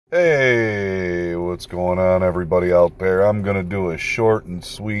Hey, what's going on, everybody out there? I'm going to do a short and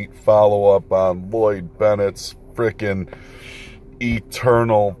sweet follow-up on Lloyd Bennett's frickin'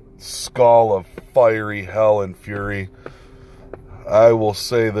 eternal skull of fiery hell and fury. I will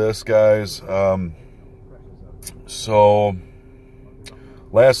say this, guys. So,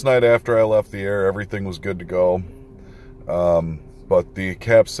 last night after I left the air, everything was good to go. But the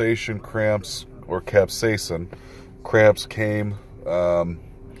capsaicin cramps, or capsaicin cramps came.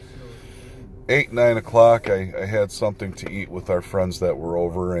 8, 9 o'clock, I had something to eat with our friends that were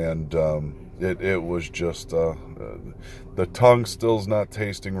over, and it was just, the tongue still's not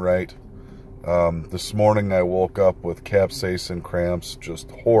tasting right. This morning I woke up with capsaicin cramps,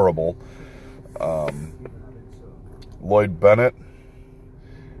 just horrible. Lloyd Bennett,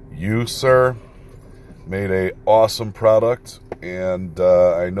 you, sir, made a awesome product, and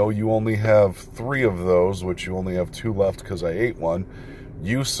I know you only have 3 of those, which you only have 2 left because I ate one.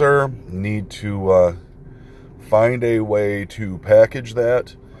 You, sir, need to find a way to package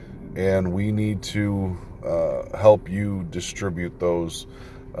that, and we need to help you distribute those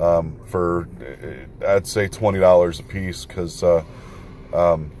for, I'd say, $20 a piece, because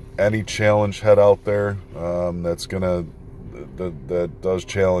any challenge head out there that does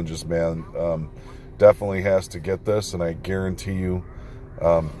challenges, man, definitely has to get this, and I guarantee you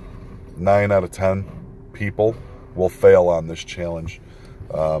 9 out of 10 people will fail on this challenge.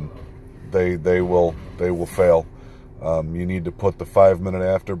 They will fail. You need to put the 5-minute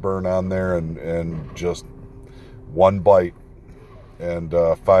afterburn on there, and just one bite and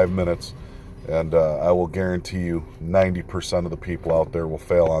 5 minutes, and I will guarantee you 90% of the people out there will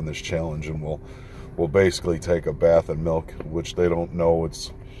fail on this challenge, and will basically take a bath in milk, which they don't know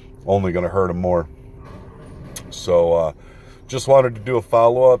it's only going to hurt them more. So just wanted to do a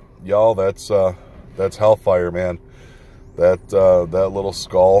follow-up, y'all. That's hellfire, man. That little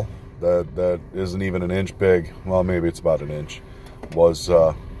skull that isn't even an inch big, well, maybe it's about an inch, was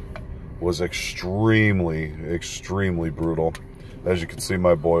extremely brutal. As you can see,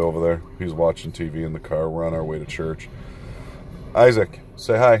 my boy over there, he's watching TV in the car. We're on our way to church. Isaac,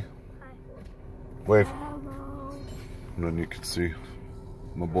 say hi. Hi. Wave. Hello. And then you can see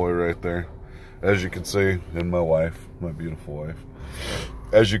my boy right there. As you can see, and my wife, my beautiful wife.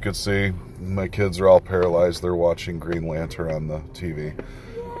 As you can see, my kids are all paralyzed. They're watching Green Lantern on the TV.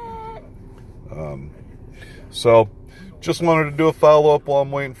 So, just wanted to do a follow-up while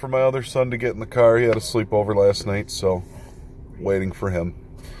I'm waiting for my other son to get in the car. He had a sleepover last night, so waiting for him.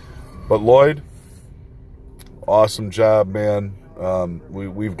 But Lloyd, awesome job, man.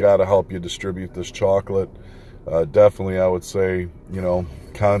 We've got to help you distribute this chocolate. Definitely, I would say,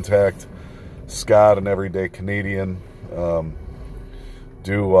 contact Scott, an Everyday Canadian.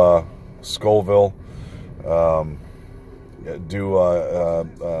 Do Scoville,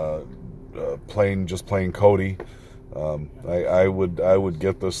 plain Cody. I would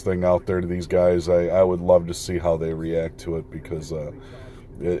get this thing out there to these guys. I would love to see how they react to it, because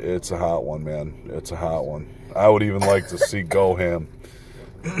it's a hot one, man. It's a hot one. I would even like to see Goham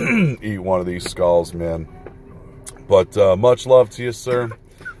eat one of these skulls, man. But much love to you, sir.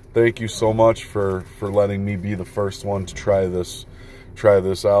 Thank you so much for letting me be the first one to try this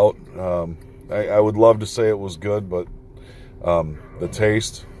out. I would love to say it was good, but the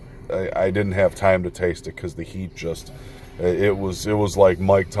taste, I didn't have time to taste it, because the heat just, it was like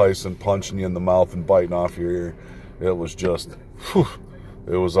Mike Tyson punching you in the mouth and biting off your ear. It was just, whew,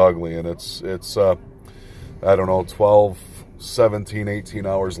 it was ugly. And it's I don't know, 12, 17, 18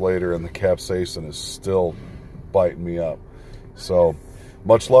 hours later, and the capsaicin is still biting me up. So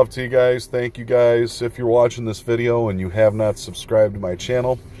much love to you guys. Thank you guys. If you're watching this video and you have not subscribed to my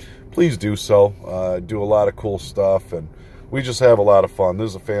channel, please do so. I do a lot of cool stuff, and we just have a lot of fun. This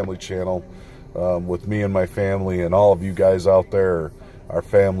is a family channel with me and my family, and all of you guys out there are our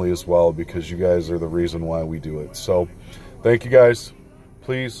family as well, because you guys are the reason why we do it. So thank you guys.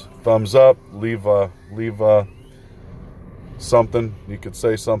 Please, thumbs up. Leave something. You could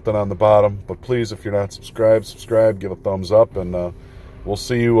say something on the bottom, but please, if you're not subscribed, subscribe, give a thumbs up, and we'll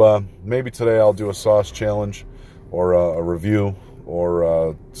see you, maybe today I'll do a sauce challenge, or a review,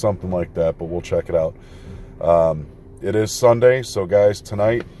 or something like that, but we'll check it out. It is Sunday, so guys,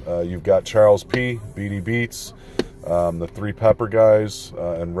 tonight you've got Charles P., BD Beats, the 3 Pepper guys,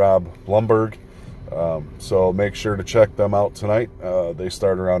 and Rob Blumberg. So make sure to check them out tonight. They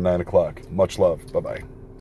start around 9 o'clock. Much love. Bye-bye.